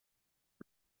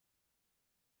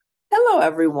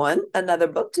everyone. Another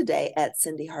book today at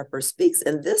Cindy Harper Speaks,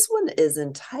 and this one is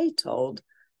entitled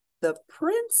The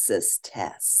Princess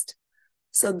Test.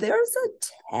 So there's a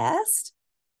test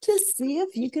to see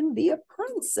if you can be a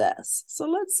princess. So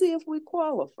let's see if we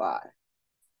qualify.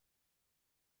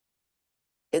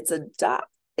 It's adapted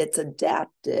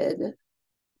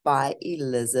by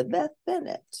Elizabeth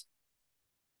Bennett.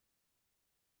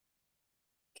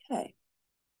 Okay.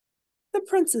 The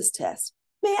Princess Test.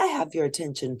 May I have your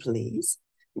attention, please?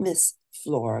 Miss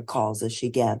Flora calls as she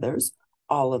gathers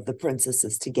all of the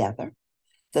princesses together.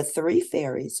 The three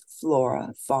fairies,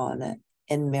 Flora, Fauna,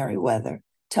 and Merryweather,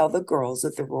 tell the girls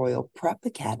at the Royal Prep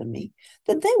Academy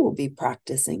that they will be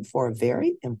practicing for a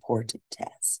very important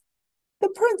test. The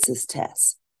Princess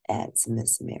Test, adds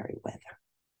Miss Merryweather.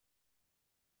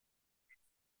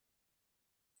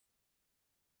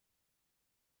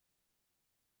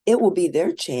 It will be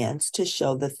their chance to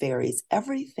show the fairies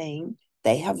everything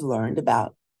they have learned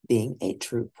about being a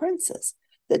true princess.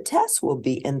 The test will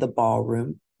be in the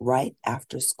ballroom right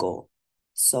after school.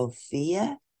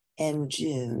 Sophia and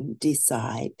June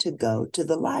decide to go to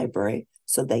the library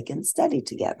so they can study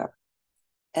together.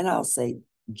 And I'll say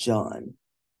John.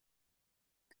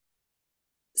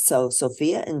 So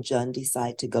Sophia and John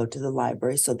decide to go to the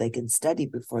library so they can study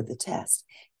before the test.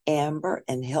 Amber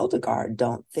and Hildegard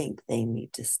don't think they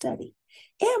need to study.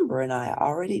 Amber and I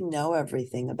already know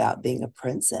everything about being a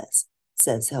princess,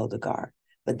 says Hildegard,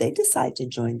 but they decide to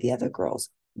join the other girls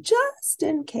just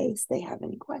in case they have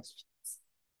any questions.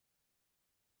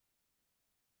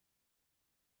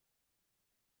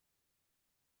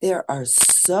 There are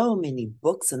so many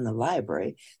books in the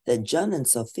library that John and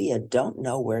Sophia don't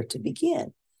know where to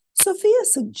begin. Sophia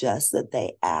suggests that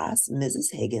they ask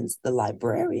Mrs. Higgins, the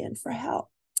librarian, for help.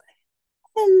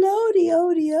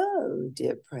 Hello,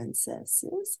 dear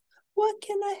princesses. What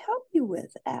can I help you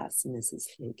with? Asked Mrs.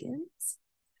 Higgins.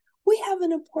 We have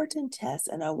an important test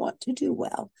and I want to do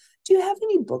well. Do you have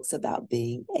any books about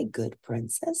being a good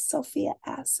princess? Sophia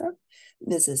asks her.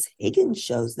 Mrs. Higgins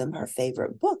shows them her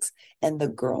favorite books and the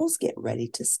girls get ready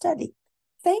to study.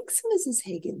 Thanks, Mrs.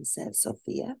 Higgins, said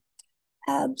Sophia.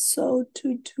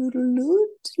 Absolutely,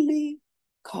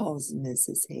 calls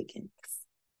Mrs. Higgins.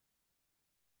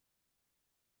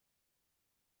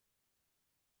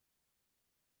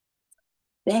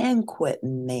 Banquet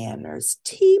manners,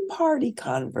 tea party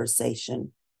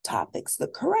conversation topics, the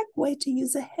correct way to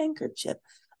use a handkerchief.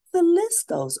 The list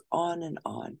goes on and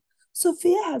on.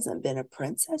 Sophia hasn't been a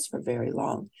princess for very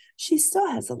long. She still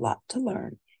has a lot to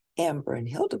learn. Amber and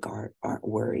Hildegard aren't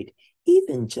worried.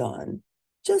 Even John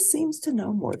just seems to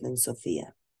know more than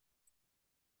Sophia.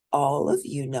 All of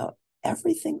you know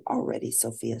everything already,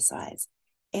 Sophia sighs.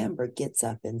 Amber gets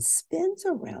up and spins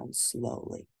around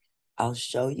slowly. I'll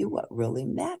show you what really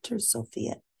matters,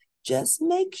 Sophia. Just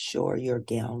make sure your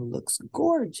gown looks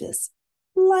gorgeous,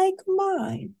 like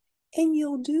mine, and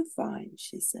you'll do fine,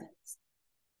 she says.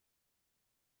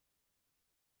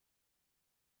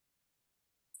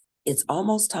 It's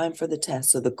almost time for the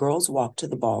test, so the girls walk to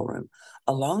the ballroom.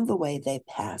 Along the way, they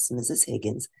pass Mrs.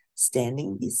 Higgins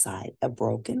standing beside a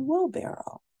broken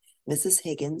wheelbarrow. Mrs.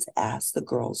 Higgins asks the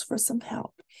girls for some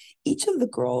help. Each of the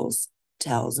girls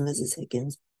tells Mrs.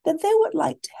 Higgins that they would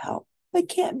like to help, but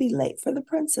can't be late for the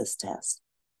princess test.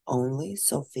 Only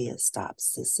Sophia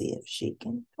stops to see if she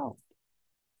can help.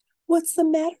 What's the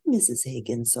matter, Mrs.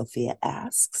 Higgins? Sophia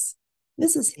asks.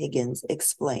 Mrs. Higgins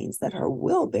explains that her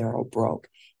wheelbarrow broke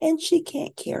and she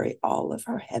can't carry all of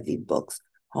her heavy books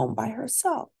home by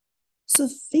herself.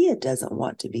 Sophia doesn't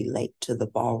want to be late to the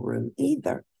ballroom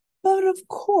either, but of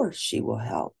course she will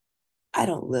help. I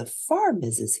don't live far,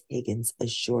 Mrs. Higgins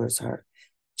assures her.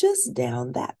 Just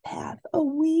down that path a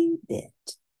wee bit.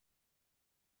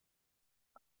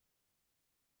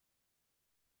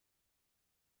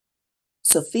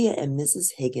 Sophia and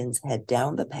Mrs. Higgins head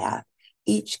down the path,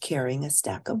 each carrying a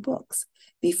stack of books.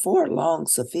 Before long,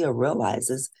 Sophia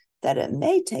realizes that it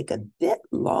may take a bit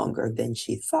longer than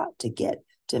she thought to get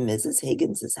to Mrs.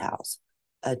 Higgins's house.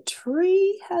 A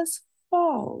tree has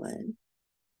fallen,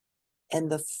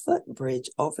 and the footbridge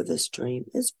over the stream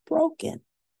is broken.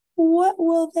 What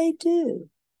will they do?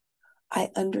 I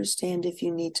understand if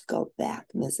you need to go back,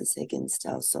 Mrs. Higgins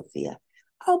tells Sophia.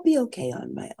 I'll be okay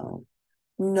on my own.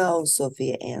 No,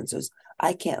 Sophia answers.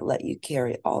 I can't let you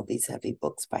carry all these heavy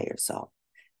books by yourself.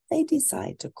 They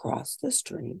decide to cross the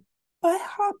stream by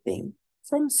hopping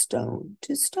from stone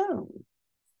to stone.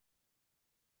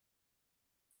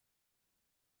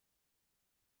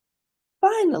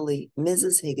 Finally,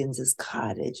 Mrs. Higgins's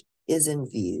cottage is in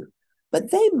view, but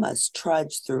they must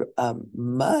trudge through a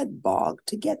mud bog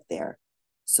to get there.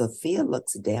 Sophia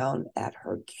looks down at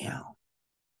her gown.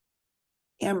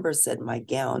 Amber said my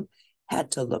gown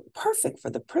had to look perfect for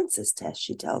the princess test,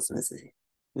 she tells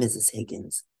Mrs.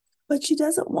 Higgins. But she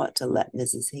doesn't want to let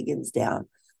Mrs. Higgins down,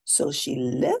 so she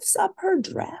lifts up her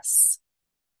dress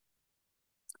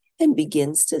and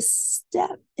begins to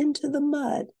step into the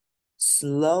mud.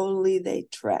 Slowly they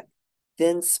trek,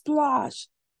 then splosh,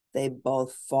 they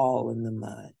both fall in the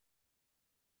mud.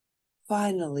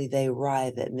 Finally, they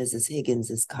arrive at Mrs.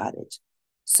 Higgins's cottage.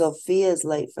 Sophia is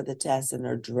late for the test and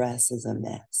her dress is a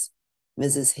mess.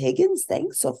 Mrs. Higgins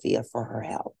thanks Sophia for her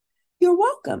help. You're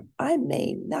welcome. I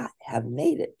may not have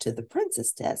made it to the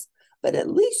princess test, but at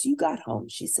least you got home,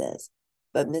 she says.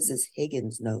 But Mrs.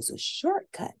 Higgins knows a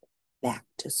shortcut back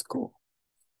to school.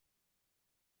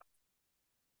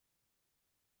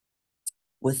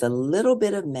 With a little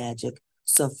bit of magic,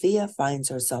 Sophia finds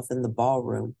herself in the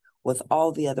ballroom with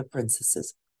all the other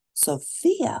princesses.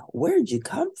 Sophia, where'd you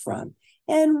come from?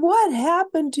 And what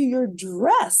happened to your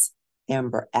dress?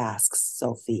 Amber asks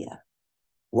Sophia.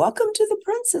 Welcome to the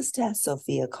princess test,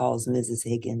 Sophia calls Mrs.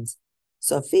 Higgins.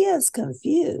 Sophia is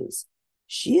confused.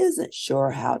 She isn't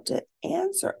sure how to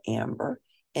answer Amber,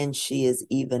 and she is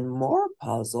even more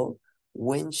puzzled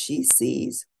when she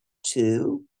sees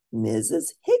two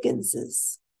Mrs.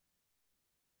 Higginses.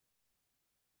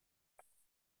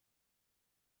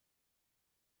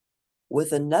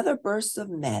 With another burst of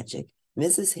magic,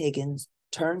 Mrs. Higgins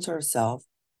turns herself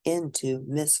into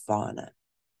Miss Fauna.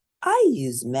 I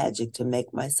use magic to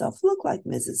make myself look like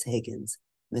Mrs. Higgins,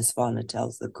 Miss Fauna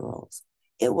tells the girls.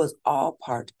 It was all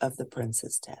part of the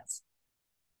princess test.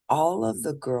 All of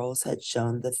the girls had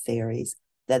shown the fairies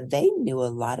that they knew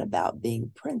a lot about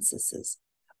being princesses,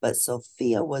 but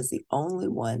Sophia was the only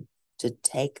one to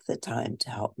take the time to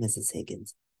help Mrs.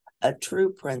 Higgins. A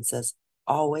true princess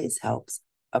always helps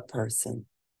a person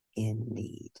in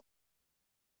need.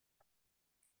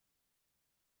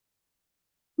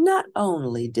 Not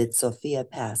only did Sophia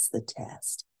pass the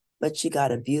test, but she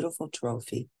got a beautiful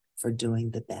trophy for doing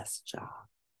the best job.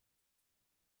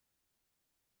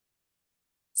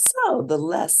 So the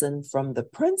lesson from the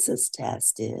princess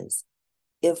test is,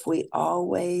 if we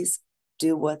always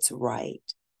do what's right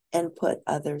and put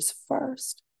others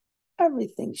first,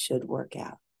 everything should work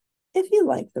out. If you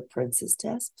like the princess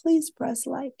test, please press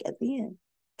like at the end.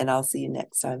 And I'll see you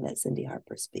next time that Cindy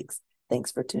Harper Speaks.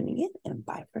 Thanks for tuning in, and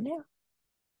bye for now.